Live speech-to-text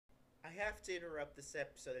I have to interrupt this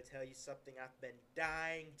episode to tell you something I've been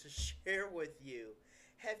dying to share with you.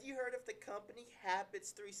 Have you heard of the company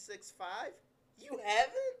Habits 365? You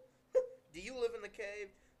haven't? Do you live in the cave?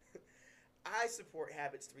 I support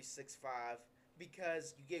Habits 365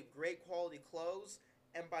 because you get great quality clothes,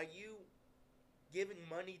 and by you giving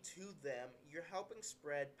money to them, you're helping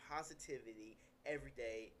spread positivity every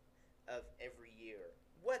day of every year.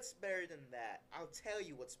 What's better than that? I'll tell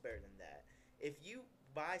you what's better than that. If you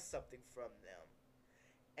buy something from them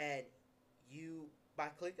and you, by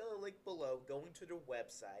clicking the link below, going to their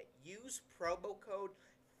website, use promo code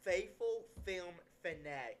Faithful Film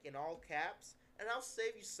Fanatic in all caps, and I'll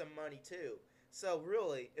save you some money too. So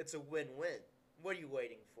really, it's a win-win. What are you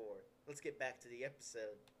waiting for? Let's get back to the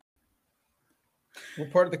episode.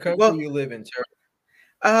 What part of the country Well, you live in, sir?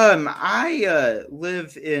 I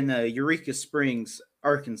live in Eureka Springs,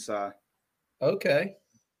 Arkansas, Okay.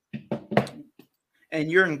 and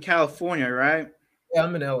you're in California, right? Yeah,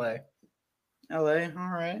 I'm in LA. LA. All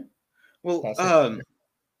right. Well, Pasadena.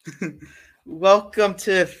 welcome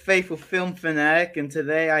to Faithful Film Fanatic, and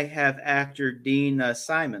today I have actor Dean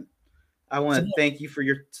Simon. I want to Simone. thank you for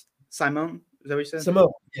your Simone. Is that what you said?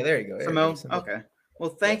 Simone. Yeah, there you go. There you go. Simone. Simone. Okay.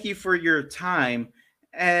 Well, Yeah. thank you for your time.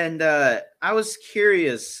 And I was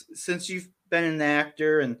curious, since you've been an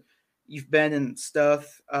actor and you've been in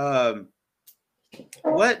stuff,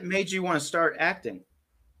 what made you want to start acting?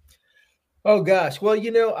 Oh gosh. Well,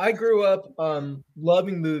 I grew up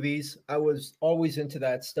loving movies. I was always into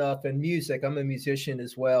that stuff and music. I'm a musician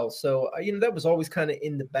as well. So, that was always kind of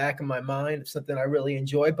in the back of my mind, something I really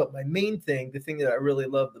enjoyed. But my main thing, the thing that I really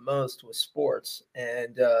loved the most was sports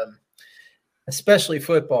and especially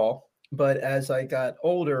football. But as I got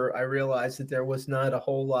older, I realized that there was not a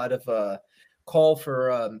whole lot of call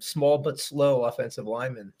for small but slow offensive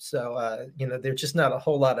linemen. So, there's just not a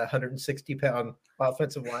whole lot of 160-pound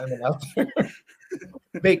offensive linemen out there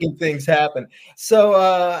making things happen. So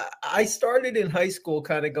I started in high school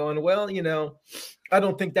kind of going, well, I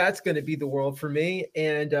don't think that's going to be the world for me.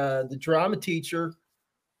 And the drama teacher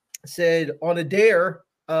said, on a dare,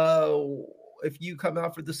 if you come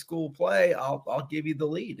out for the school play, I'll give you the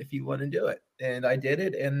lead if you want to do it. And I did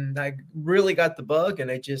it, and I really got the bug,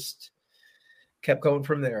 and I just kept going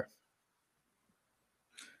from there.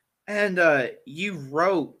 And you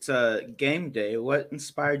wrote Game Day. What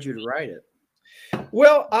inspired you to write it?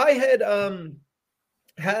 Well, I had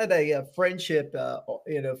a friendship,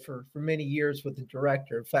 for many years with the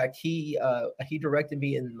director. In fact, he directed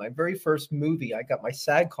me in my very first movie. I got my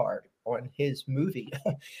SAG card on his movie,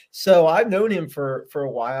 so I've known him for a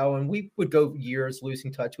while, and we would go years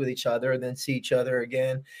losing touch with each other, and then see each other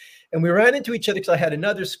again. And we ran into each other because I had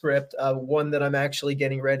another script, one that I'm actually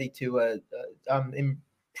getting ready to. I'm in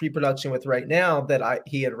pre-production with right now that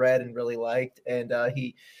he had read and really liked, and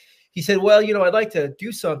he said, well, I'd like to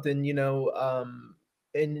do something,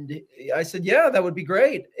 and I said, yeah, that would be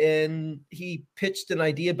great. And he pitched an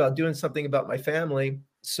idea about doing something about my family.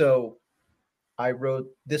 So I wrote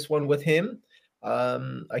this one with him.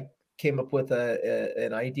 I came up with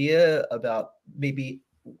an idea about maybe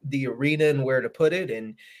the arena and where to put it.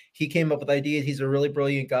 And he came up with ideas. He's a really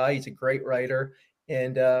brilliant guy. He's a great writer.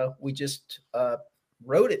 And we just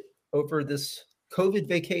wrote it over this COVID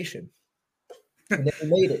vacation. And then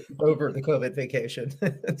we made it over the COVID vacation.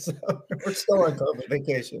 So we're still on COVID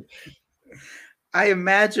vacation. I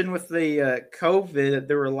imagine with the COVID,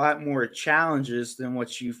 there were a lot more challenges than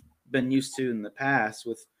what you've been used to in the past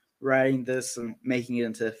with writing this and making it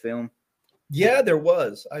into a film. Yeah, there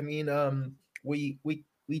was. I mean, we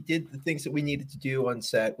did the things that we needed to do on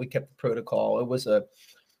set. We kept the protocol. It was a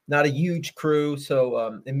not a huge crew,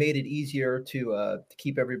 so it made it easier to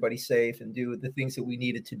keep everybody safe and do the things that we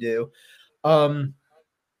needed to do. Um,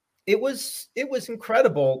 it was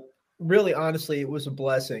incredible. Really, honestly, it was a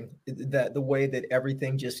blessing that the way that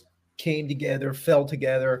everything just came together, fell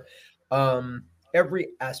together. Every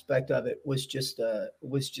aspect of it was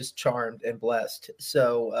just charmed and blessed.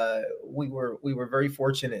 So we were very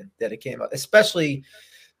fortunate that it came out, especially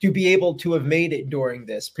to be able to have made it during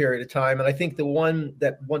this period of time. And I think that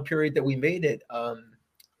one period that we made it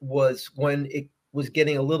was when it was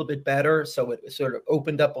getting a little bit better. So it sort of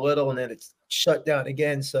opened up a little, and then it's shut down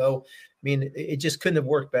again. So I mean, it just couldn't have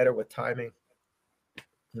worked better with timing.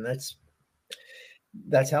 And that's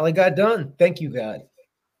how it got done. Thank you, God.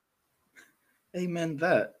 Amen.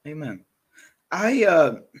 That. Amen. I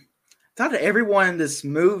thought that everyone in this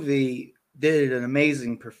movie did an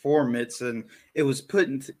amazing performance, and it was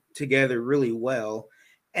together really well.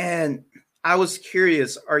 And I was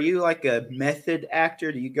curious, are you like a method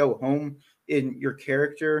actor? Do you go home in your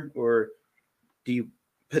character, or do you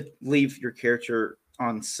leave your character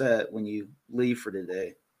on set when you leave for the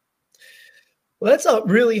day? Well, that's a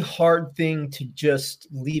really hard thing to just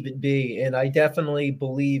leave it be. And I definitely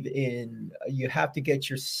believe in you have to get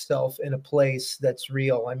yourself in a place that's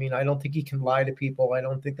real. I mean, I don't think you can lie to people. I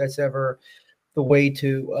don't think that's ever the way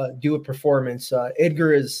to do a performance.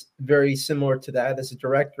 Edgar is very similar to that as a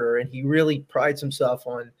director, and he really prides himself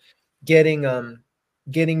on getting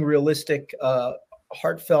getting realistic,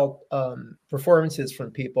 heartfelt performances from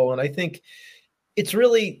people. And I think it's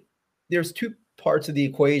really there's two parts of the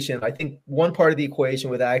equation. I think one part of the equation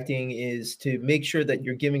with acting is to make sure that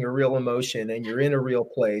you're giving a real emotion and you're in a real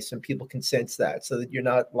place and people can sense that so that you're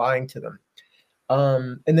not lying to them.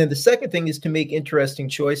 And then the second thing is to make interesting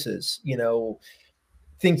choices,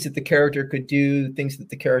 things that the character could do, things that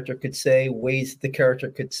the character could say, ways that the character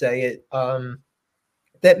could say it,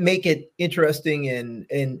 that make it interesting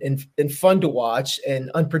and fun to watch and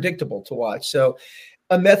unpredictable to watch. So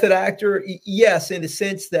a method actor, yes, in the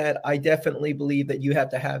sense that I definitely believe that you have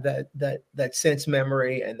to have that sense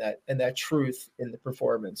memory and that truth in the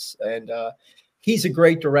performance. And he's a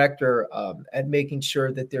great director at making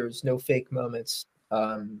sure that there's no fake moments.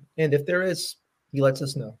 And if there is, he lets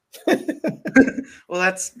us know. Well,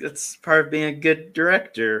 that's part of being a good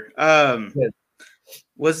director. Yeah.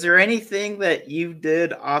 Was there anything that you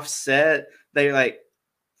did offset that you're like,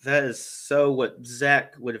 that is so what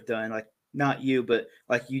Zach would have done? Like, not you, but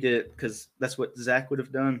like you did it because that's what Zach would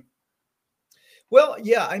have done? Well,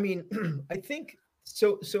 yeah, I mean, I think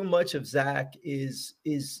so much of Zach is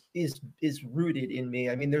rooted in me.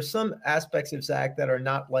 I mean, there's some aspects of Zach that are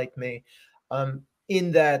not like me.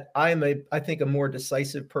 In that I think a more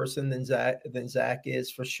decisive person than Zach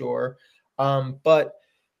is for sure. But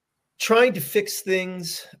trying to fix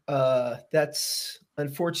things, that's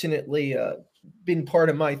unfortunately been part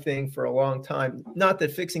of my thing for a long time. Not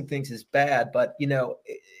that fixing things is bad, but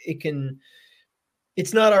it's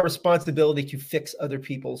not our responsibility to fix other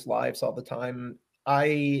people's lives all the time.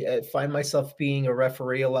 I find myself being a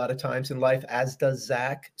referee a lot of times in life, as does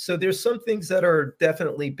Zach. So there's some things that are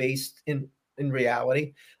definitely based in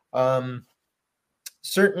reality.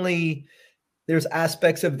 Certainly there's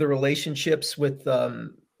aspects of the relationships with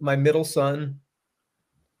my middle son,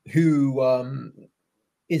 who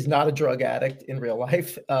is not a drug addict in real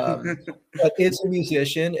life, but is a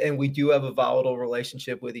musician, and we do have a volatile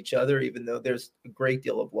relationship with each other, even though there's a great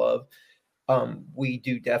deal of love. We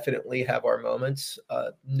do definitely have our moments,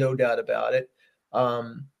 no doubt about it.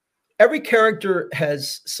 Every character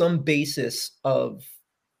has some basis of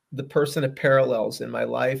the person it parallels in my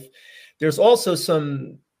life. There's also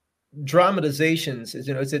some dramatizations.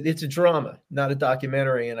 It's a drama, not a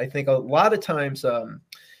documentary. And I think a lot of times,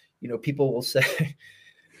 people will say,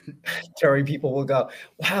 Terry, people will go,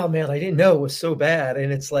 "Wow, man, I didn't know it was so bad."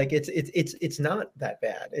 And it's like it's not that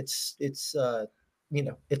bad. It's a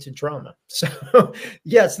drama. So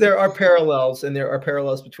yes, there are parallels, and there are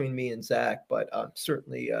parallels between me and Zach, but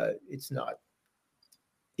certainly it's not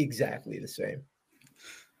exactly the same.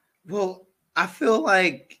 Well, I feel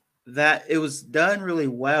like that it was done really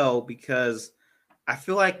well because I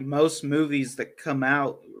feel like most movies that come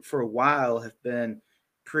out for a while have been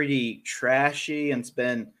pretty trashy and it's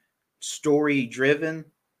been story driven.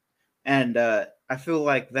 And I feel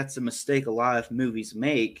like that's a mistake a lot of movies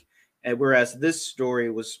make. And whereas this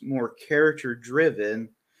story was more character driven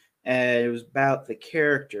and it was about the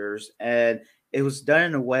characters and it was done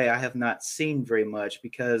in a way I have not seen very much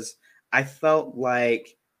because I felt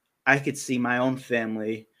like I could see my own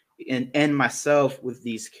family and myself with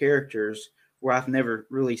these characters where I've never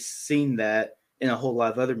really seen that in a whole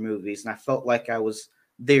lot of other movies. And I felt like I was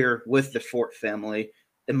there with the Fort family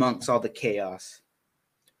amongst all the chaos.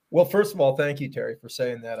 Well, first of all, thank you, Terry, for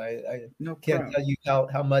saying that. I No can't problem. tell you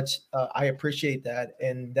how much I appreciate that.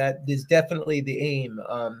 And that is definitely the aim.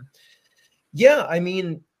 Yeah, I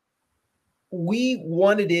mean, we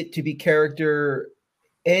wanted it to be character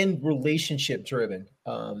and relationship driven.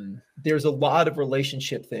 There's a lot of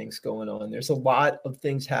relationship things going on. There's a lot of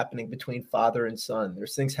things happening between father and son.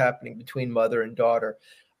 There's things happening between mother and daughter.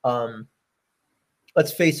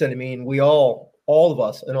 Let's face it. I mean, all of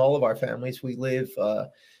us and all of our families, we live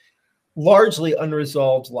largely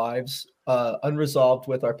unresolved lives, unresolved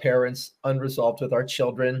with our parents, unresolved with our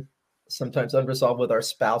children, sometimes unresolved with our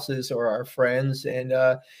spouses or our friends. And,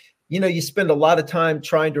 you spend a lot of time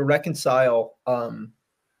trying to reconcile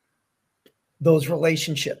those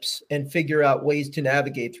relationships and figure out ways to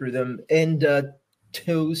navigate through them and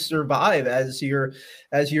to survive as you're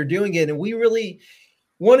doing it. And we really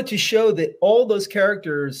wanted to show that all those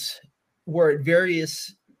characters were at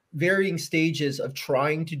varying stages of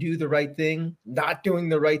trying to do the right thing, not doing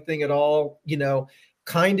the right thing at all,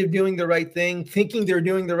 kind of doing the right thing, thinking they're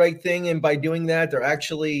doing the right thing, and by doing that, they're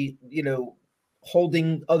actually,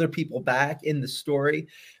 holding other people back in the story.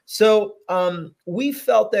 So we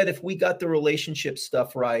felt that if we got the relationship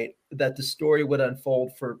stuff right, that the story would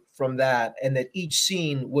unfold from that, and that each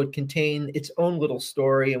scene would contain its own little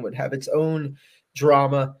story and would have its own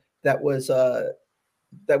drama that was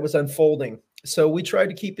unfolding. So we tried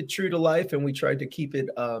to keep it true to life, and we tried to keep it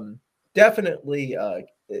definitely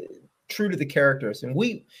true to the characters. And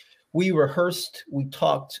we rehearsed, we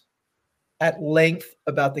talked at length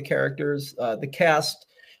about the characters, the cast.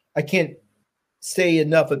 I can't say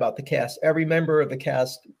enough about the cast. Every member of the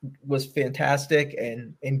cast was fantastic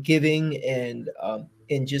and giving and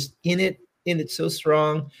just in it so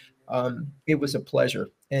strong. It was a pleasure,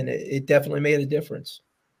 and it definitely made a difference.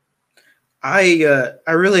 I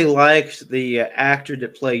really liked the actor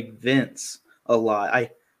that played Vince a lot. I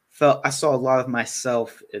saw a lot of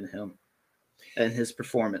myself in him and his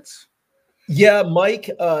performance. Yeah, Mike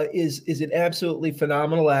is an absolutely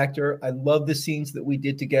phenomenal actor. I love the scenes that we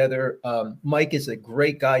did together. Mike is a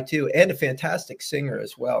great guy too, and a fantastic singer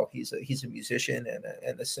as well. He's a musician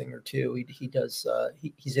and a singer too. He does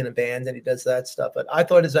he's in a band and he does that stuff. But I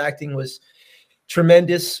thought his acting was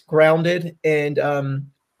tremendous, grounded, and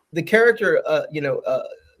the character,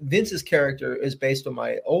 Vince's character is based on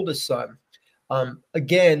my oldest son.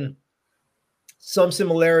 Again, some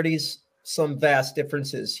similarities, some vast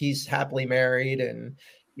differences. He's happily married, and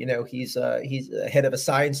he's head of a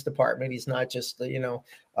science department. He's not just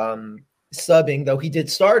subbing, though he did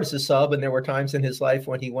start as a sub, and there were times in his life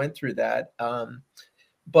when he went through that.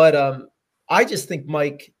 But I just think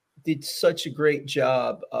Mike did such a great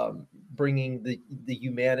job bringing the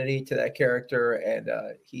humanity to that character, and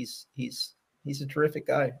he's a terrific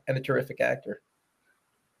guy and a terrific actor.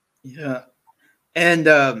 Yeah, and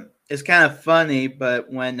it's kind of funny, but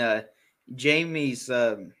when Jamie's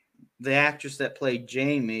the actress that played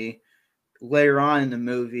Jamie later on in the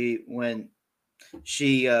movie, when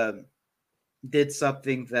she did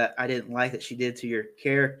something that I didn't like that she did to your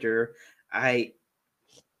character, I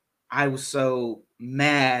was so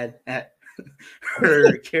mad at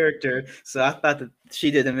her character. So I thought that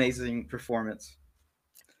she did an amazing performance.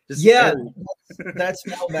 That's Val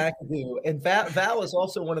McAdoo, and Val is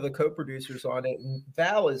also one of the co-producers on it. And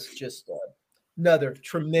Val is just another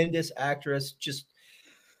tremendous actress. Just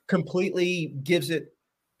completely gives it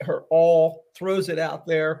her all, throws it out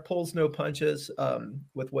there, pulls no punches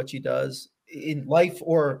with what she does in life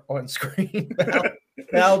or on screen.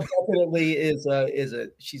 Val definitely is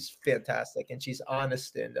she's fantastic, and she's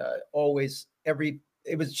honest, and always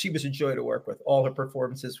she was a joy to work with. All her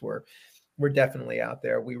performances were definitely out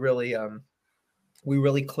there. We really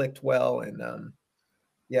clicked well, and I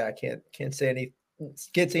can't say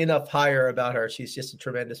enough higher about her. She's just a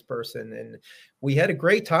tremendous person, and we had a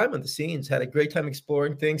great time on the scenes, had a great time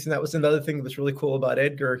exploring things. And that was another thing that was really cool about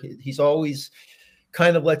Edgar. He's always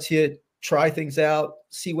kind of lets you try things out,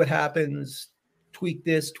 see what happens, tweak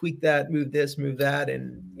this, tweak that, move this, move that.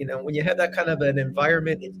 And when you have that kind of an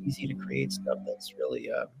environment, it's easy to create stuff that's really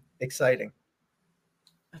exciting.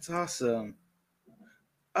 That's awesome.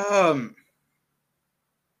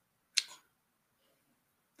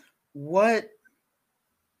 What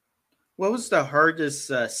was the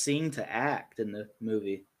hardest scene to act in the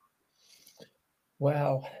movie?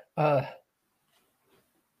 Wow.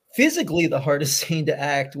 Physically, the hardest scene to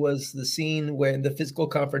act was the scene when the physical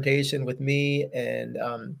confrontation with me and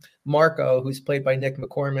Marco, who's played by Nick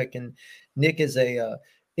McCormick, and Nick is a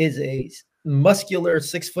muscular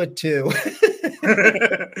 6'2".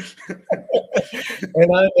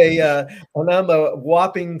 and I'm a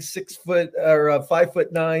whopping 6 foot or a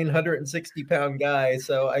 5'9", 160-pound guy.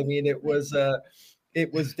 So I mean, it was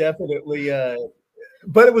definitely,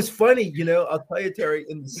 but it was funny. I'll tell you, Terry,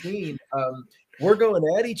 in the scene, we're going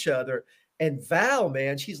at each other, and Val,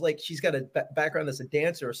 man, she's got a background as a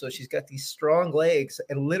dancer, so she's got these strong legs,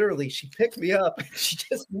 and literally she picked me up, and she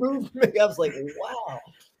just moved me. I was like, wow.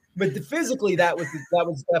 But physically, that was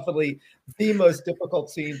definitely the most difficult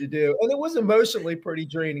scene to do, and it was emotionally pretty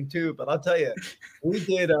draining too. But I'll tell you,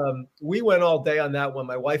 we went all day on that one.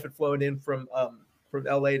 My wife had flown in from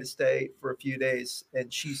LA to stay for a few days,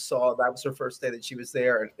 and she saw that was her first day that she was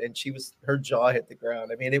there, and her jaw hit the ground.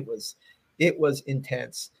 I mean, it was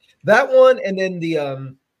intense. That one, and then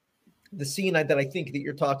the scene that I think that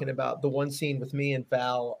you're talking about, the one scene with me and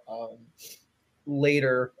Val.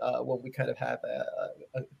 Later, when we kind of have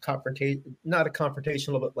a confrontation, not a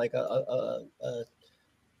confrontational, but like a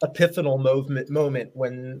epiphanal moment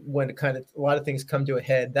when kind of a lot of things come to a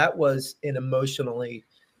head. That was an emotionally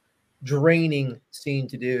draining scene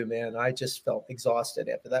to do, man. I just felt exhausted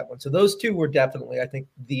after that one. So those two were definitely, I think,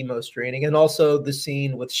 the most draining. And also the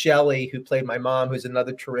scene with Shelley, who played my mom, who's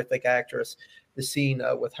another terrific actress. The scene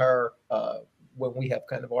with her when we have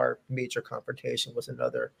kind of our major confrontation was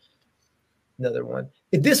another one.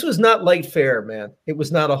 This was not light fare, man. It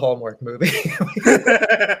was not a Hallmark movie.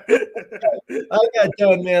 I got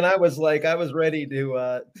done, man. I was ready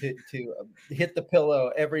to hit the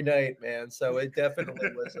pillow every night, man. So it definitely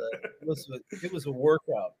was a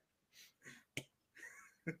workout.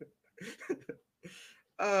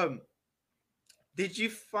 Did you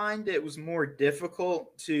find it was more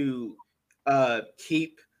difficult to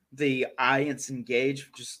keep the audience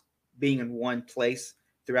engaged, just being in one place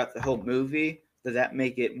throughout the whole movie? Does that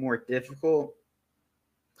make it more difficult?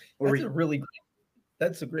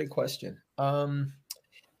 That's a great question.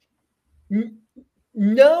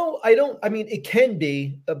 No, I don't. I mean, it can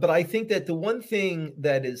be, but I think that the one thing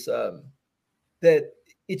that is that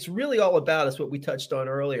it's really all about is what we touched on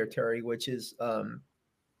earlier, Terry, which is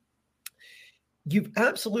you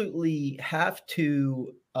absolutely have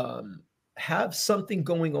to have something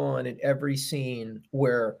going on in every scene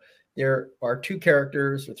where there are two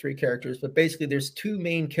characters or three characters, but basically there's two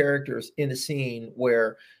main characters in a scene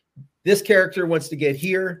where this character wants to get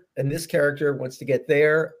here and this character wants to get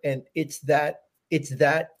there. And it's that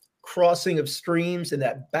crossing of streams and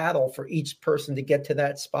that battle for each person to get to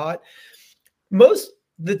that spot. Most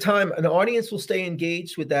of the time, an audience will stay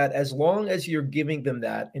engaged with that as long as you're giving them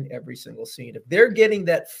that in every single scene. If they're getting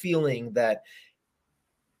that feeling that,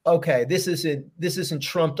 okay, this isn't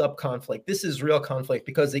trumped up conflict, this is real conflict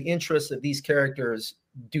because the interests of these characters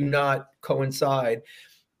do not coincide,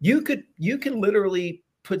 you can literally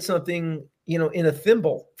put something, in a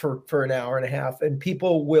thimble for an hour and a half, and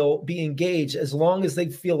people will be engaged as long as they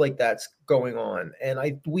feel like that's going on.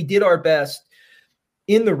 And we did our best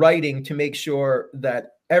in the writing to make sure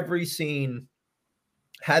that every scene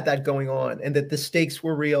had that going on, and that the stakes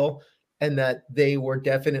were real, and that they were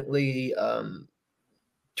definitely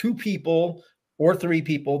two people or three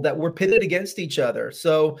people that were pitted against each other.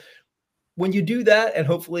 So when you do that, and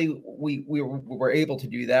hopefully we were able to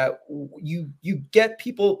do that, you get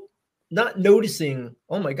people not noticing,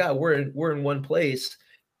 oh my God, we're in one place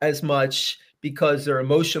as much, because they're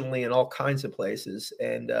emotionally in all kinds of places.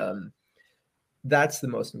 And that's the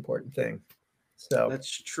most important thing. So that's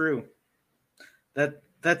true.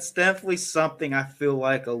 That's definitely something I feel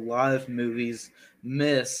like a lot of movies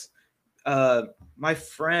miss. My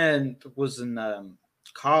friend was in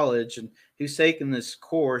college, and he was taking this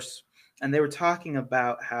course, and they were talking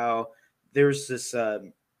about how there's this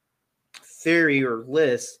theory or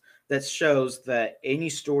list that shows that any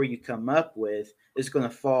story you come up with is going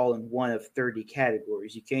to fall in one of 30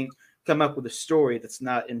 categories. You can't come up with a story that's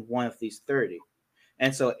not in one of these 30.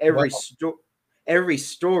 And so every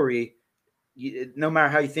story, no matter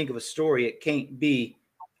how you think of a story, it can't be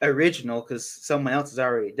original because someone else has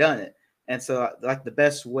already done it. And so, like, the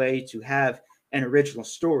best way to have an original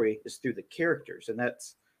story is through the characters. And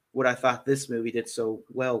that's what I thought this movie did so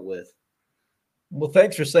well with. Well,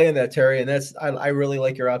 thanks for saying that, Terry. And I really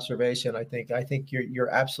like your observation. I think you're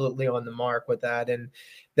absolutely on the mark with that. And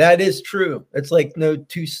that is true. It's like no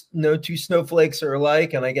two snowflakes are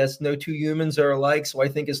alike, and I guess no two humans are alike. So I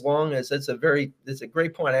think as long as it's a great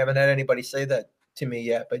point. I haven't had anybody say that to me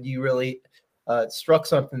yet, but you really struck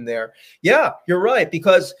something there. Yeah, you're right,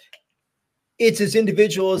 because it's as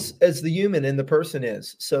individual as the human and the person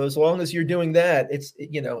is. So as long as you're doing that,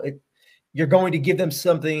 you're going to give them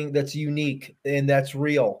something that's unique and that's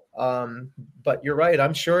real. But you're right.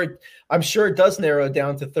 I'm sure it does narrow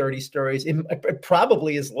down to 30 stories. It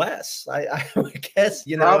probably is less. I would guess,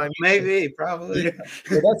 probably. Yeah.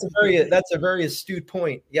 That's a very astute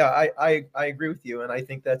point. Yeah, I agree with you. And I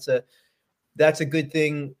think that's a good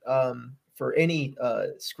thing for any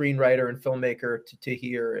screenwriter and filmmaker to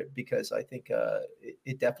hear, because I think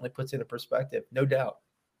it definitely puts it in perspective, no doubt.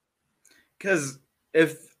 Because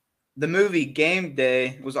if the movie Game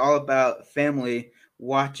Day was all about family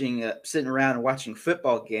watching, sitting around and watching a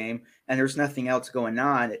football game, and there's nothing else going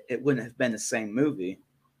on, it wouldn't have been the same movie.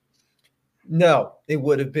 No, it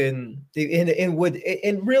would have been,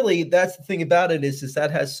 and really that's the thing about it is that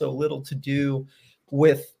has so little to do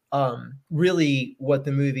with really what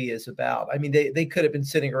the movie is about. I mean, they could have been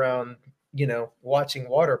sitting around, watching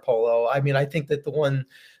water polo. I mean, I think that the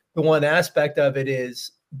one aspect of it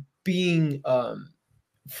is being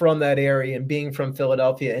from that area and being from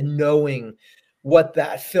Philadelphia and knowing what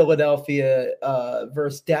that Philadelphia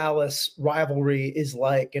versus Dallas rivalry is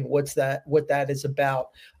like and what that is about.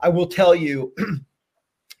 I will tell you,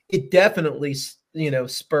 it definitely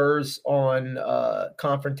spurs on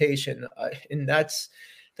confrontation, and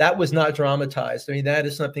that was not dramatized. I mean, that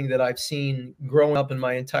is something that I've seen growing up in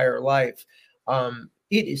my entire life.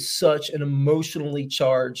 It is such an emotionally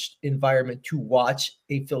charged environment to watch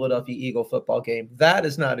a Philadelphia Eagle football game. That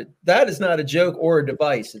is not a joke or a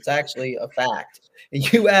device. It's actually a fact.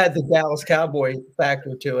 And you add the Dallas Cowboy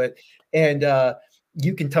factor to it, and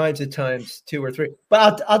you can times it times 2 or 3.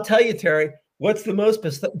 But I'll tell you, Terry, what's the most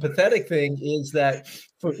pathetic thing is that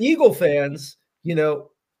for Eagle fans,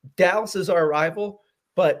 Dallas is our rival,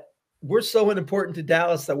 but we're so unimportant to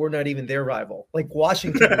Dallas that we're not even their rival. Like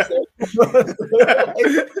Washington. Like,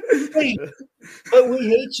 hey, but we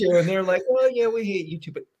hate you. And they're like, well, yeah, we hate you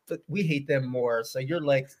too, but we hate them more. So you're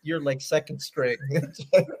like second string.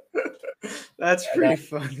 That's pretty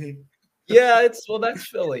funny. Yeah, that's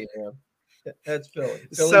Philly, man. That's Philly.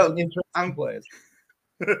 Philly's an interesting place.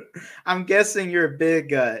 I'm guessing you're a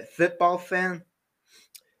big football fan.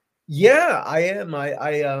 Yeah, I am.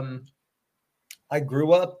 I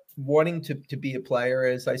grew up wanting to be a player,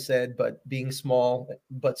 as I said, but being small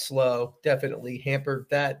but slow definitely hampered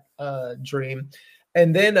that dream.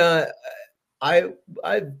 And then I've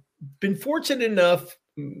been fortunate enough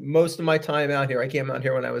most of my time out here. I came out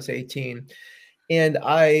here when I was 18, and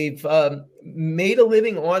I've made a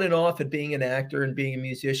living on and off at being an actor and being a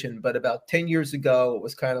musician. But about 10 years ago, it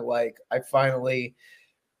was kind of like I finally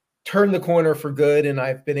turned the corner for good, and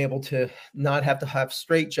I've been able to not have to have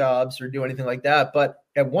straight jobs or do anything like that. But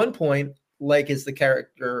at one point, like as the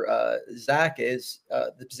character Zach is,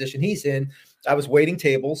 the position he's in, I was waiting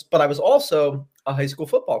tables, but I was also a high school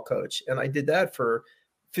football coach, and I did that for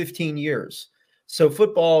 15 years. So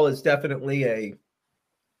football is definitely a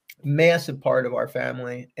massive part of our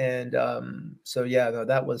family. And so yeah, no,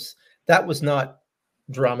 that was not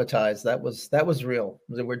dramatized. That was real.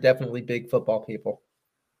 We're definitely big football people.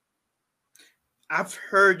 I've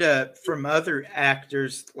heard from other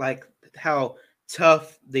actors like how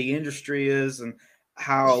tough the industry is and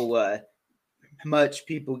how much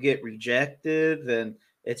people get rejected, and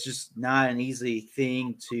it's just not an easy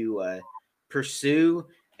thing to pursue.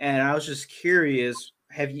 And I was just curious,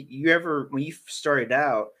 have you ever, when you started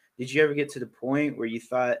out, did you ever get to the point where you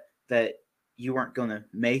thought that you weren't going to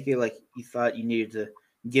make it, like you thought you needed to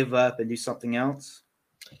give up and do something else?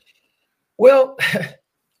 Well,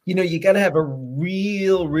 you got to have a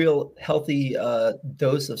real healthy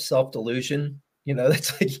dose of self-delusion.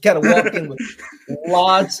 That's like you got to walk in with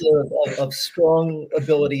lots of strong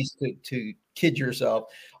abilities to kid yourself.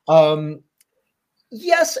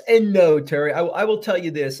 Yes and no, Terry. I will tell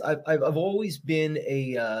you this. I've always been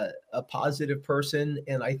a positive person,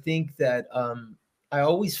 and I think that I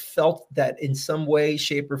always felt that in some way,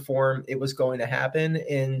 shape, or form it was going to happen.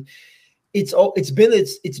 And it's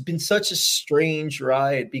been such a strange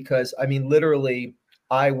ride, because I mean, literally,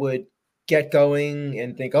 I would get going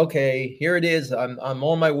and think, okay, here it is. I'm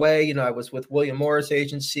on my way. I was with William Morris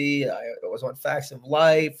Agency. I was on Facts of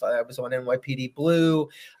Life. I was on NYPD Blue.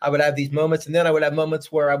 I would have these moments, and then I would have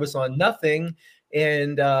moments where I was on nothing,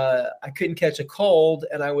 and I couldn't catch a cold,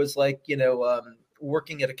 and I was like,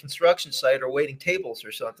 working at a construction site or waiting tables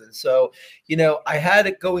or something. So, I had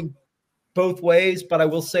it going both ways, but I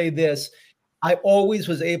will say this. I always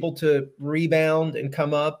was able to rebound and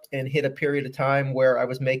come up and hit a period of time where I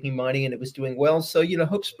was making money and it was doing well. So,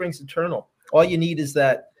 hope springs eternal. All you need is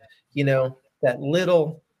that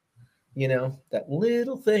little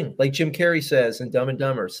thing, like Jim Carrey says in Dumb and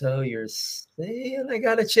Dumber. So you're saying I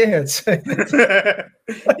got a chance. Yeah.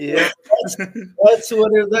 That's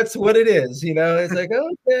what it is. It's like,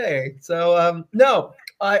 okay. So, no,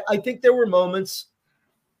 I think there were moments,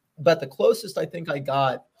 but the closest I think I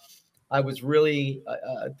got, I was really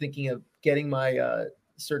thinking of getting my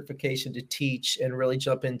certification to teach and really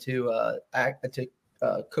jump into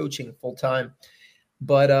coaching full time.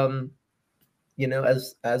 But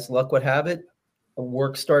as luck would have it,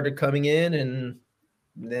 work started coming in, and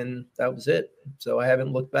then that was it. So I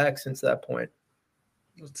haven't looked back since that point.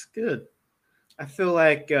 That's good. I feel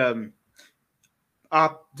like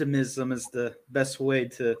optimism is the best way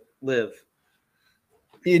to live.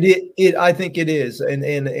 I think it is, and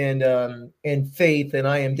faith. And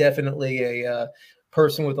I am definitely a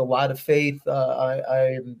person with a lot of faith.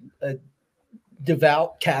 I'm a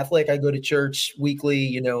devout Catholic. I go to church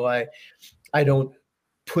weekly. I don't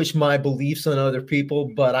push my beliefs on other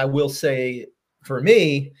people, but I will say, for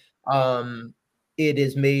me, it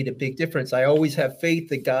has made a big difference. I always have faith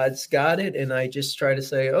that God's got it, and I just try to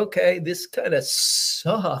say, okay, this kind of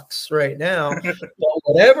sucks right now, but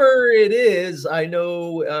whatever it is, I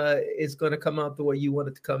know it's going to come out the way you want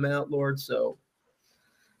it to come out, Lord. So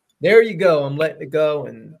there you go. I'm letting it go,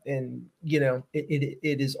 and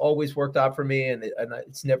it has always worked out for me, and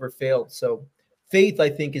it's never failed. So faith, I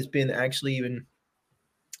think, has been actually even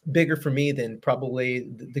bigger for me than probably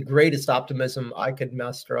the greatest optimism I could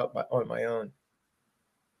muster up on my own.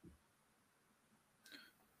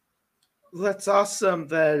 That's awesome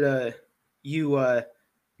that you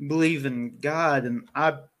believe in God, and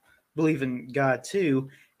I believe in God too.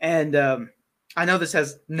 And I know this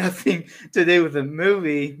has nothing to do with the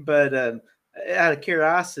movie, but out of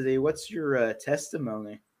curiosity, what's your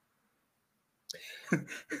testimony?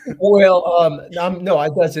 Well, no,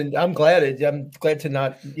 it doesn't. I'm glad to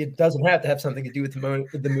not. It doesn't have to have something to do with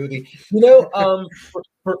the movie.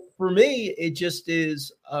 For me, it just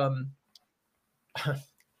is.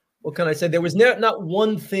 What can I say? There was not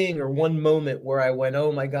one thing or one moment where I went,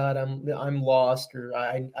 "Oh my God, I'm lost," or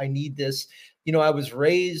I need this. I was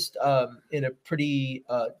raised in a pretty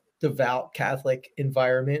devout Catholic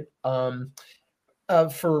environment.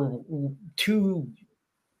 For 2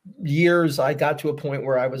 years, I got to a point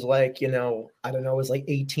where I was like, I don't know, I was like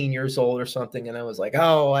 18 years old or something, and I was like,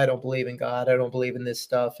 "Oh, I don't believe in God. I don't believe in this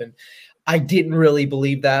stuff." And I didn't really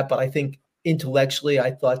believe that, but I think intellectually I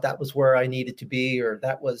thought that was where I needed to be, or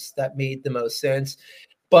that made the most sense.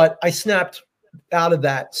 But I snapped out of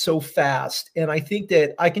that so fast. And I think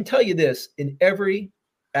that I can tell you this: in every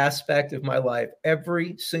aspect of my life,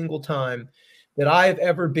 every single time that I've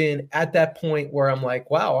ever been at that point where I'm like,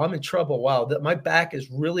 wow, I'm in trouble. Wow, that my back is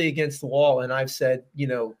really against the wall. And I've said,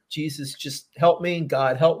 Jesus, just help me.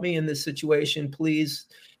 God, help me in this situation, please.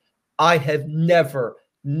 I have never,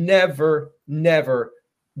 never, never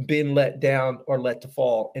been let down or let to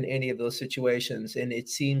fall in any of those situations. And it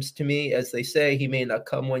seems to me, as they say, he may not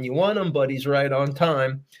come when you want him, but he's right on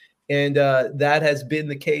time. And that has been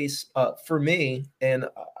the case for me. And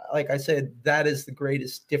like I said, that is the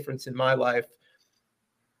greatest difference in my life.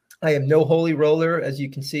 I am no holy roller. As you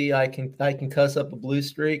can see, I can cuss up a blue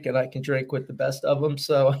streak, and I can drink with the best of them.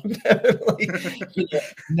 So I'm definitely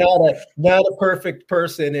not a perfect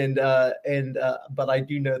person, but I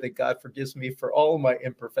do know that God forgives me for all of my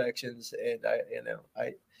imperfections. And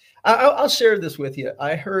I'll share this with you.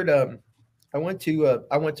 I heard I went to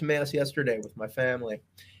mass yesterday with my family,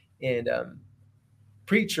 and the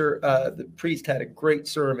priest had a great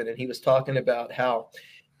sermon, and he was talking about how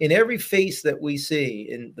in every face that we see,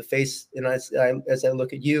 in the face, and as I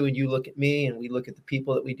look at you and you look at me and we look at the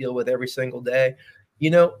people that we deal with every single day,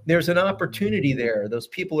 there's an opportunity there. Those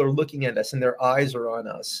people are looking at us and their eyes are on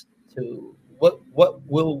us to what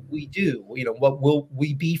will we do? What will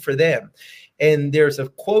we be for them? And there's a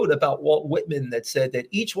quote about Walt Whitman that said that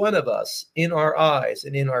each one of us in our eyes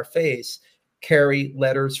and in our face carry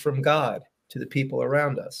letters from God to the people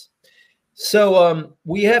around us. So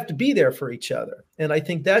we have to be there for each other. And I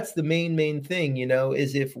think that's the main thing,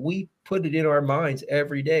 is if we put it in our minds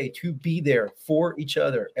every day to be there for each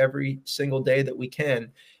other every single day that we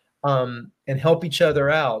can, and help each other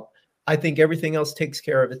out, I think everything else takes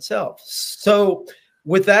care of itself. So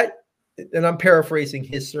with that, and I'm paraphrasing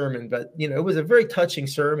his sermon, but, it was a very touching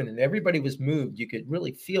sermon and everybody was moved. You could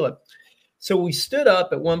really feel it. So we stood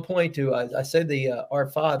up at one point to, I said the Our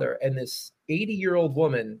Father, and this 80-year-old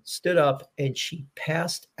woman stood up and she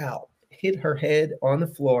passed out, hit her head on the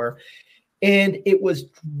floor. And it was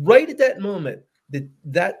right at that moment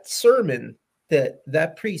that sermon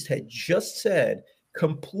that priest had just said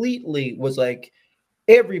completely was like,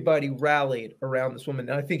 everybody rallied around this woman.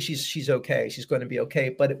 And I think she's okay. She's going to be okay.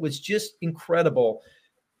 But it was just incredible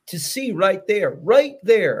to see right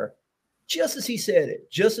there, just as he said it,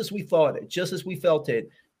 just as we thought it, just as we felt it,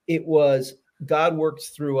 it was God works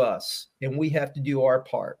through us, and we have to do our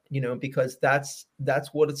part, because that's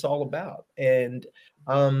what it's all about. And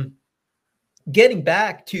getting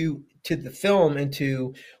back to the film and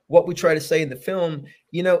to what we try to say in the film,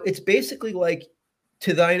 it's basically like,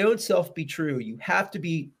 to thine own self be true. You have to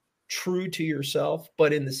be true to yourself,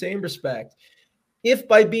 but in the same respect, if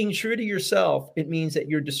by being true to yourself, it means that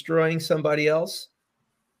you're destroying somebody else,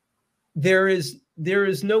 there is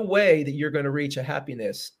no way that you're going to reach a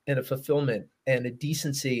happiness and a fulfillment and a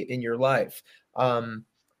decency in your life.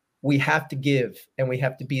 We have to give, and we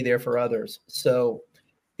have to be there for others. So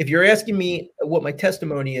if you're asking me what my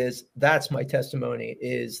testimony is, that's my testimony,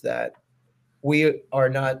 is that we are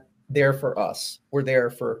not there for us. We're there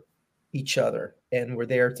for each other, and we're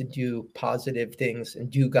there to do positive things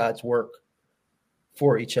and do God's work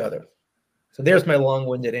for each other. So there's my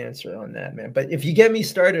long-winded answer on that, man. But if you get me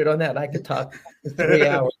started on that, I could talk for 3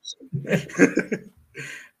 hours.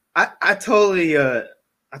 I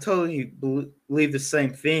totally believe the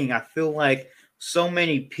same thing. I feel like so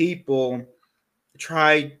many people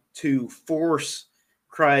try to force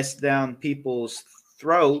Christ down people's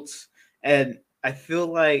throats. And I feel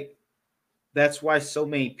like that's why so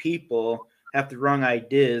many people have the wrong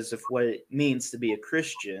ideas of what it means to be a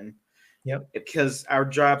Christian. Yep. Because our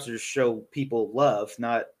jobs are to show people love,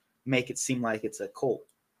 not make it seem like it's a cult.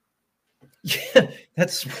 Yeah,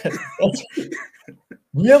 that's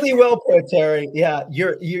really well put, Terry. Yeah,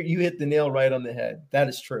 you hit the nail right on the head. That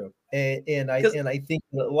is true. And I think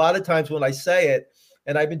a lot of times when I say it,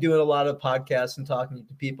 and I've been doing a lot of podcasts and talking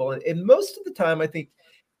to people, and most of the time I think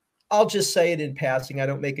I'll just say it in passing. I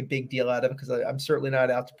don't make a big deal out of it because I'm certainly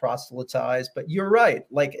not out to proselytize. But you're right.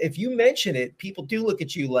 Like if you mention it, people do look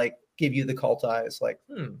at you like, give you the cult eyes, like,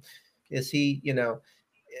 is he,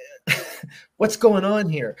 what's going on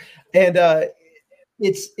here? And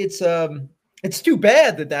it's too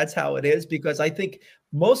bad that that's how it is, because I think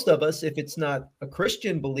most of us, if it's not a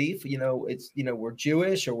Christian belief, it's, we're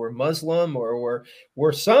Jewish or we're Muslim or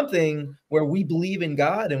we're something where we believe in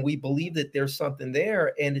God and we believe that there's something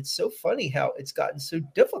there. And it's so funny how it's gotten so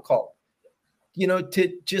difficult,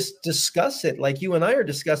 to just discuss it like you and I are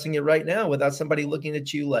discussing it right now without somebody looking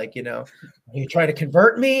at you like, are you trying to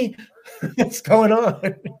convert me? What's going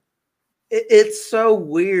on? It's so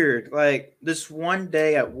weird. Like this one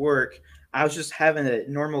day at work, I was just having a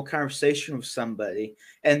normal conversation with somebody,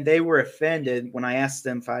 and they were offended when I asked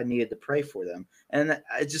them if I needed to pray for them. And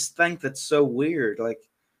I just think that's so weird, like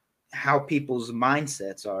how people's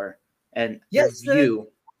mindsets are and yes, their view.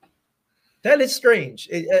 That is strange.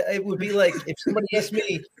 It would be like if somebody asked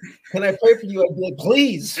me, "Can I pray for you?" I'd be like,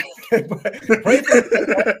 "Please, pray for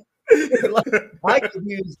me." I could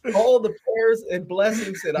use all the prayers and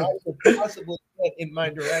blessings that I could possibly get in my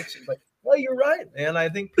direction. But well, you're right, man. I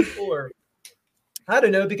think people are, I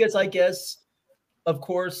don't know, because I guess, of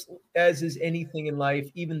course, as is anything in life,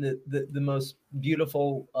 even the most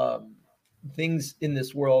beautiful things in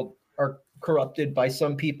this world are corrupted by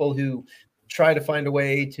some people who try to find a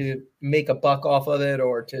way to make a buck off of it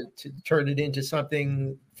or to turn it into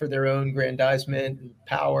something for their own aggrandizement and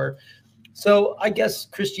power. So I guess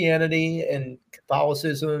Christianity and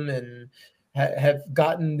Catholicism and have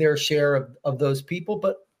gotten their share of those people,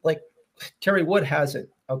 but like Terry, what hasn't?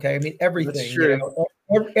 Okay, I mean everything.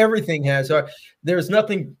 Everything has. There's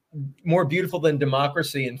nothing more beautiful than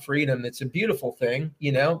democracy and freedom. It's a beautiful thing,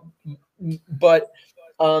 but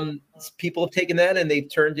people have taken that and they've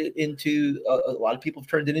turned it into a lot of people have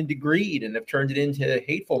turned it into greed and have turned it into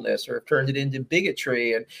hatefulness or have turned it into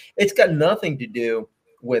bigotry, and it's got nothing to do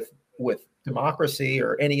with democracy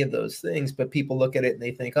or any of those things. But people look at it and they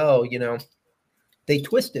think, oh, they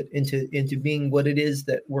twist it into being what it is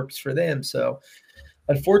that works for them. So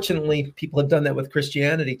unfortunately, people have done that with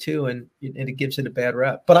Christianity too, and it gives it a bad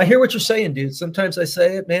rap. But I hear what you're saying, dude. Sometimes I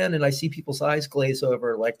say it, man, and I see people's eyes glaze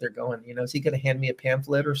over like they're going, is he going to hand me a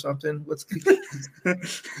pamphlet or something? I'm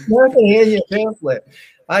not going to hand you a pamphlet.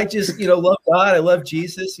 I just, love God. I love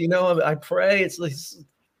Jesus. I pray. It's like,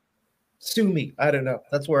 sue me. I don't know.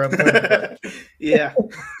 That's where I'm coming from. Yeah.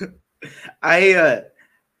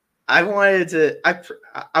 I wanted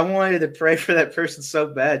to pray for that person so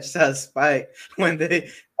bad, just out of spite, when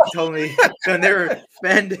they told me when they were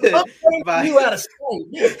offended by you out of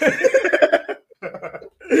spite.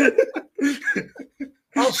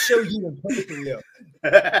 I'll show you and pray for you.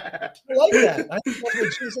 I like that. I think that's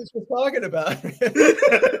what Jesus was talking about.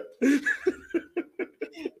 That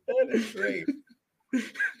is great.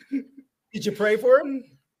 Did you pray for him?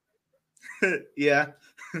 Yeah.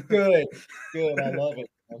 Good. I love it.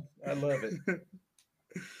 I love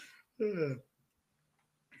it.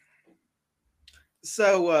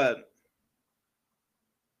 So,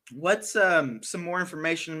 what's some more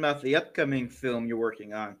information about the upcoming film you're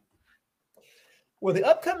working on? Well, the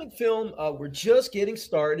upcoming film, we're just getting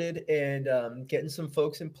started and getting some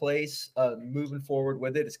folks in place, moving forward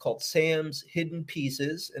with it. It's called Sam's Hidden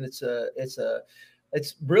Pieces, and it's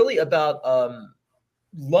really about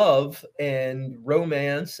love and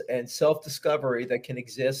romance and self-discovery that can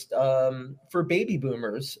exist for baby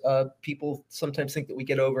boomers. People sometimes think that we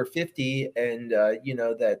get over 50 and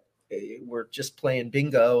that we're just playing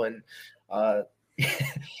bingo and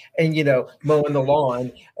mowing the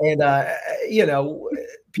lawn, and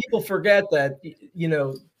people forget that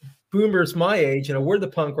boomers my age, we're the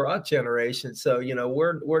punk rock generation, so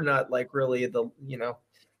we're not like really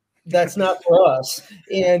that's not for us.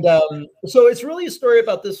 And so it's really a story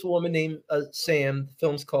about this woman named Sam. The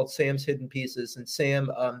film's called Sam's Hidden Pieces. And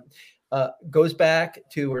Sam goes back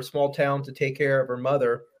to her small town to take care of her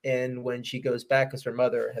mother. And when she goes back, because her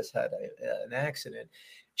mother has had an accident,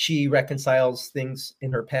 she reconciles things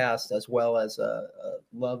in her past as well as a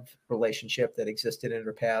love relationship that existed in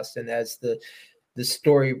her past. And as the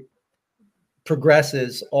story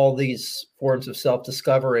progresses, all these forms of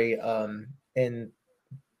self-discovery and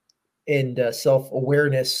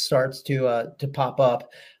self-awareness starts to pop up.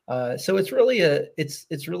 So it's really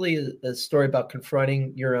a story about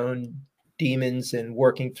confronting your own demons and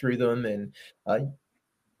working through them, and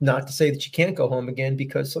not to say that you can't go home again,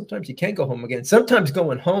 because sometimes you can't go home again. Sometimes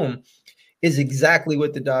going home is exactly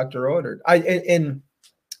what the doctor ordered. And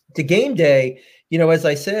to Game Day, as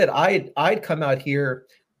I said, I'd come out here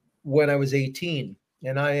when I was 18,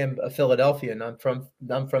 and I am a Philadelphian. I'm from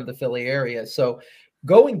the Philly area. So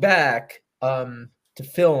going back to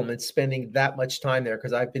film and spending that much time there,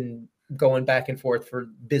 because I've been going back and forth for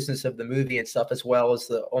business of the movie and stuff, as well as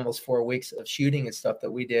the almost 4 weeks of shooting and stuff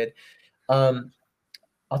that we did.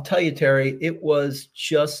 I'll tell you, Terry, it was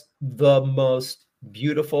just the most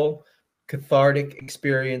beautiful, cathartic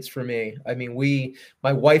experience for me. I mean,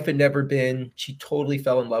 my wife had never been. She totally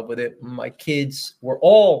fell in love with it. My kids were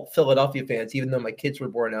all Philadelphia fans, even though my kids were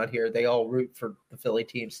born out here. They all root for the Philly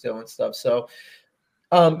team still and stuff. So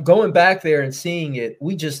going back there and seeing it,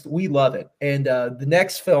 we love it. And the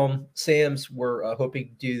next film, Sam's, we're hoping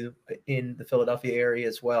to do in the Philadelphia area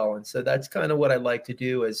as well. And so that's kind of what I like to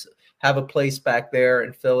do, is have a place back there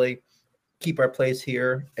in Philly, keep our place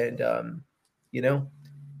here, and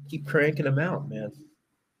keep cranking them out, man.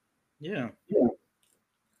 Yeah.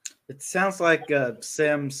 It sounds like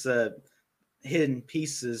Sam's Hidden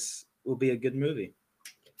Pieces will be a good movie.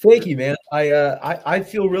 Thank you, man. I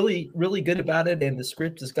feel really, really good about it, and the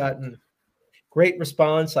script has gotten great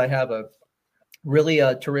response. I have a really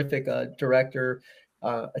terrific director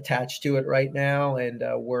attached to it right now, and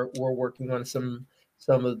we're working on some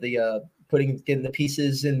of the getting the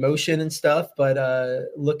pieces in motion and stuff, but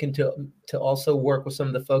looking to also work with some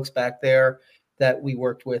of the folks back there that we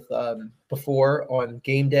worked with before on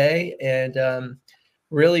Game Day, and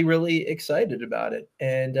really, really excited about it.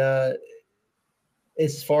 And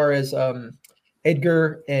as far as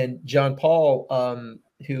Edgar and John Paul,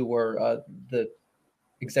 who were the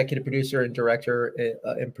executive producer and director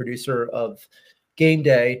and producer of Game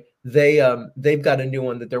Day, they've got a new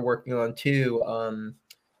one that they're working on too,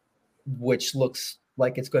 which looks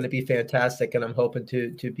like it's going to be fantastic, and I'm hoping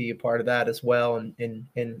to be a part of that as well,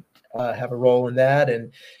 and have a role in that.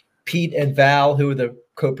 And Pete and Val, who are the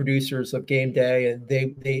co-producers of Game Day, and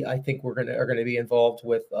they I think are going to be involved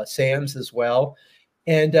with Sam's as well.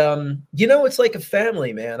 And it's like a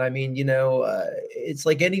family, man. I mean, it's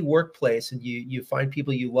like any workplace, and you find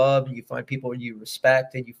people you love, and you find people you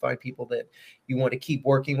respect, and you find people that you want to keep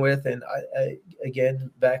working with. And I again,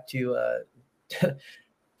 back to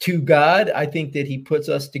to God, I think that he puts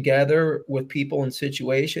us together with people and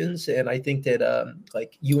situations. And I think that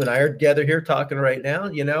like you and I are together here talking right now,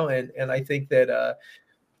 and I think that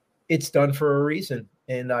it's done for a reason.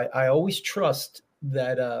 And I always trust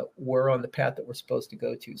that we're on the path that we're supposed to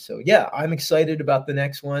go to. So yeah, I'm excited about the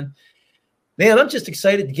next one. Man, I'm just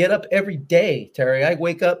excited to get up every day, Terry. I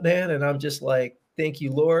wake up, man, and I'm just like, thank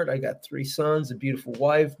you, Lord. I got 3 sons, a beautiful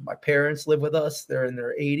wife. My parents live with us. They're in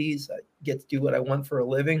their 80s. I get to do what I want for a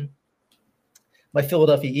living. My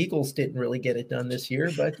Philadelphia Eagles didn't really get it done this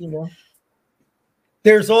year, but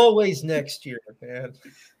there's always next year, man.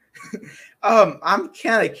 I'm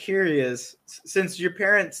kind of curious, since your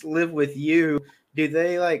parents live with you, do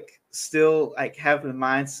they still have the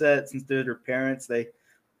mindset, since they're their parents, they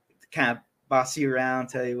kind of boss you around,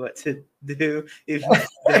 tell you what to do, if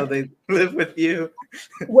they live with you?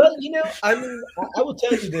 Well, I mean, I will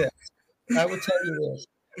tell you this.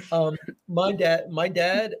 My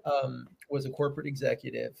dad was a corporate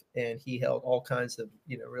executive, and he held all kinds of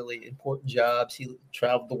really important jobs. He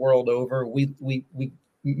traveled the world over. We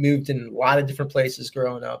moved in a lot of different places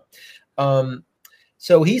growing up.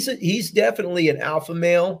 So he's definitely an alpha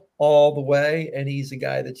male all the way, and he's a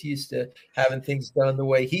guy that's used to having things done the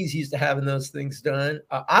way he's used to having those things done.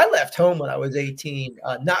 I left home when I was 18,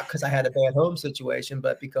 not because I had a bad home situation,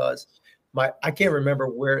 but because I can't remember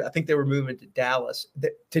where. I think they were moving to Dallas.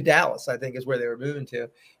 I think is where they were moving to,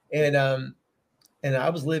 and I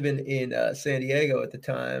was living in San Diego at the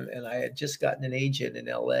time, and I had just gotten an agent in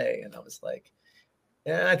LA, and I was like,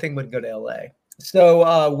 I think I'm going to go to LA.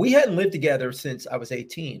 So we hadn't lived together since I was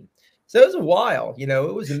 18. So it was a while,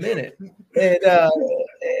 it was a minute. And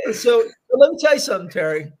so let me tell you something,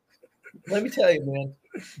 Terry. Let me tell you, man,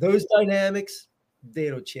 those dynamics, they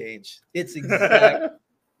don't change. It's exactly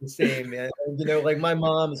the same, man. Like my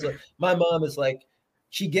mom is like,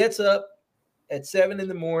 she gets up at 7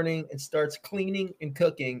 a.m. and starts cleaning and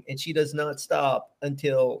cooking, and she does not stop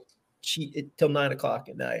until 9 o'clock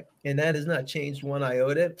at night. And that has not changed one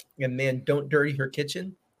iota. And man, don't dirty her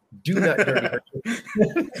kitchen. Do not dirty her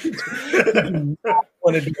kitchen. You do not want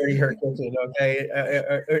want to dirty her kitchen, okay,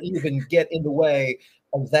 or even get in the way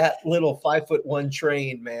of that little 5'1"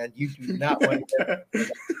 train, man. You do not want to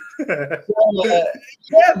get. So,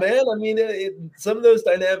 yeah, man. I mean, some of those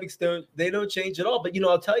dynamics don't change at all. But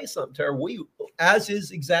I'll tell you something, Tara. As is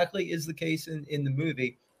the case in the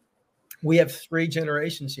movie, we have 3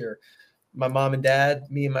 generations here. My mom and dad,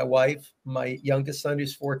 me and my wife, my youngest son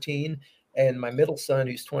who's 14, and my middle son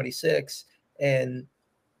who's 26, and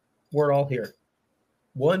we're all here.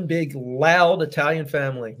 One big, loud Italian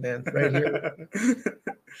family, man, right here.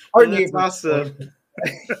 Our That's awesome.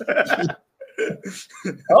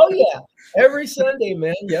 Oh yeah, every Sunday,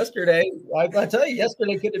 man. Yesterday, I tell you,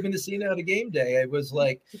 yesterday could have been the scene out of Game Day. It was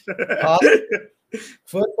like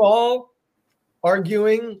football,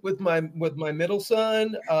 arguing with my middle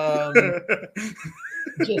son.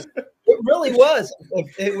 Just it really was.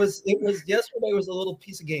 It was yesterday was a little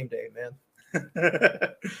piece of Game Day, man.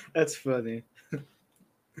 That's funny.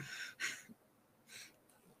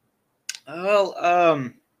 Well,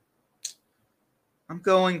 I'm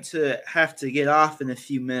going to have to get off in a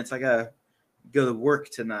few minutes. I gotta go to work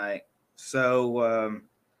tonight. So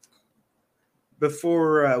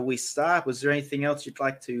before we stop, was there anything else you'd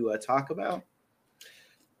like to talk about?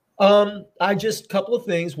 I just a couple of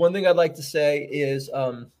things. One thing I'd like to say is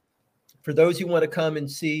for those who want to come and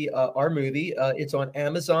see our movie, it's on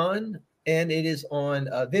Amazon and it is on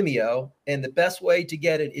Vimeo. And the best way to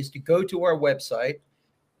get it is to go to our website.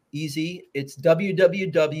 Easy. It's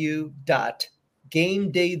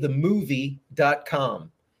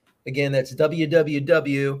www.gamedaythemovie.com. Again, that's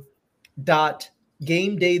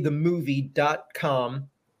www.gamedaythemovie.com.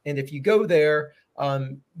 And if you go there,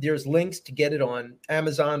 there's links to get it on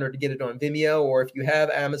Amazon or to get it on Vimeo. Or if you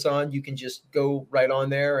have Amazon, you can just go right on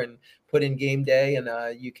there and put in Game Day and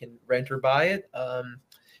you can rent or buy it.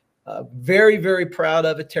 Very, very proud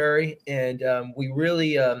of it, Terry. And we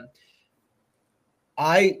really,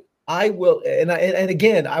 I will, and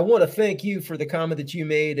again, I want to thank you for the comment that you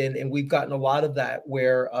made, and we've gotten a lot of that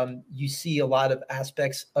where you see a lot of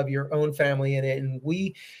aspects of your own family in it, and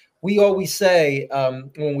we always say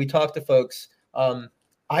when we talk to folks,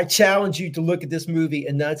 I challenge you to look at this movie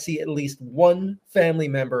and not see at least one family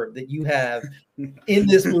member that you have in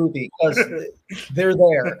this movie because they're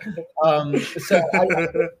there. So I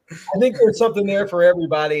think there's something there for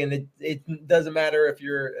everybody, and it doesn't matter if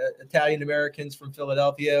you're Italian Americans from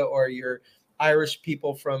Philadelphia or you're Irish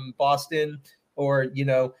people from Boston or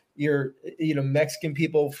you're Mexican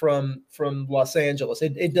people from Los Angeles.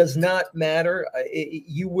 It does not matter.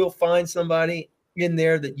 You will find somebody in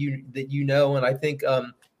there that you know, and I think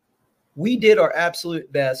we did our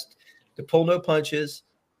absolute best to pull no punches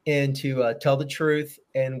and to tell the truth,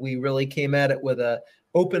 and we really came at it with a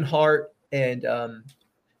open heart and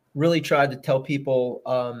really tried to tell people,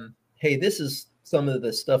 hey, this is some of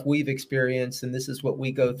the stuff we've experienced, and this is what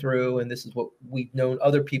we go through, and this is what we've known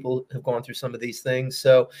other people have gone through some of these things.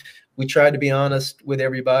 So we tried to be honest with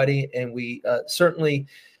everybody, and we certainly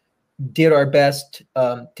did our best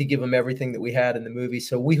to give them everything that we had in the movie.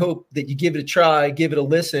 So we hope that you give it a try, give it a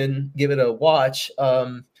listen, give it a watch,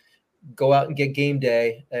 go out and get Game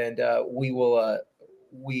Day, and we will.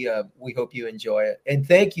 We hope you enjoy it. And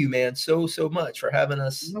thank you, man, so much for having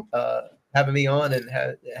us, having me on, and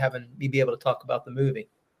having me be able to talk about the movie.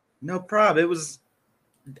 No problem. It was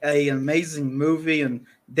an amazing movie, and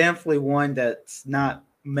definitely one that's not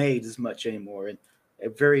made as much anymore, and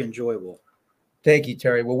very enjoyable. Thank you,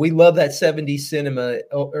 Terry. Well, we love that 70s cinema,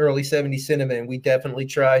 early 70s cinema, and we definitely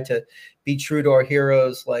try to be true to our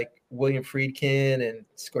heroes like William Friedkin and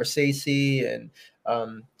Scorsese and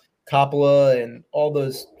Coppola and all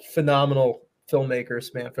those phenomenal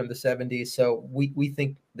filmmakers, man, from the 70s. So we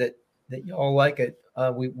think that y'all like it.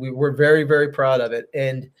 We're very, very proud of it.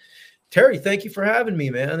 And Terry, thank you for having me,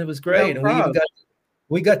 man. It was great. No and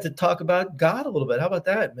we got to talk about God a little bit. How about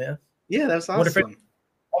that, man? Yeah, that's awesome.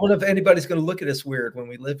 I wonder if anybody's going to look at us weird when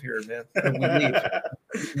we live here, man. When we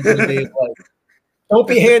leave. Don't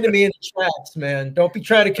be handing me in the tracks, man. Don't be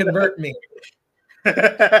trying to convert me.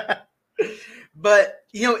 But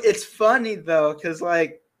it's funny though, because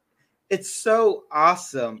it's so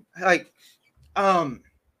awesome. I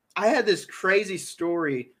had this crazy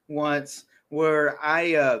story once where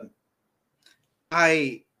I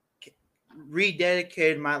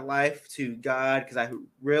rededicated my life to God because I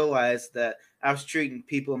realized that I was treating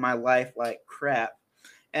people in my life like crap.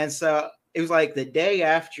 And so it was like the day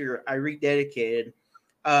after I rededicated,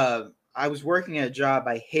 I was working at a job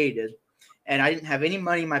I hated, and I didn't have any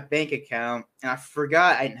money in my bank account, and I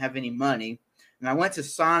forgot I didn't have any money. And I went to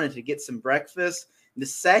Sana to get some breakfast. And the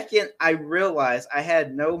second I realized I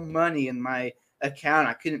had no money in my account,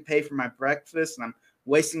 I couldn't pay for my breakfast, and I'm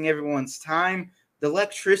wasting everyone's time. The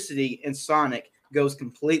electricity in Sonic goes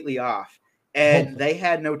completely off, and they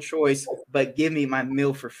had no choice but give me my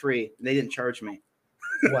meal for free. They didn't charge me.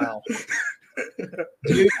 Wow. Dude,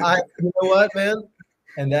 you know what, man?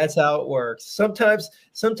 And that's how it works. Sometimes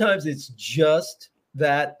it's just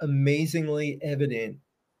that amazingly evident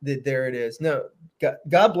that there it is. No,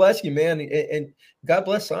 God bless you, man, and God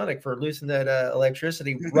bless Sonic for losing that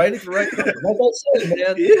electricity right at the right time. Like I said,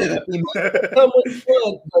 man, Yeah. he might come with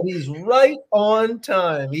fun, but he's right on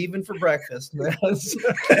time, even for breakfast, man.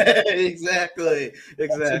 Exactly.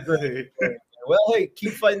 Well, hey,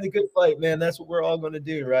 keep fighting the good fight, man. That's what we're all going to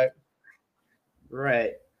do, right?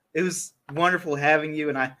 Right. It was wonderful having you,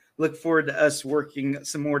 and I look forward to us working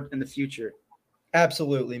some more in the future.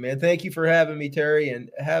 Absolutely, man. Thank you for having me, Terry,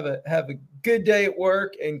 and have a good day at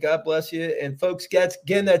work, and God bless you. And folks, that's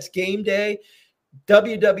Game Day,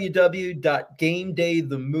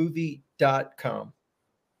 www.gamedaythemovie.com.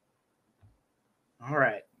 All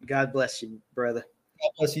right. God bless you, brother.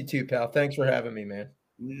 God bless you too, pal. Thanks for having me, man.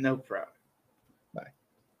 No problem. Bye.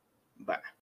 Bye.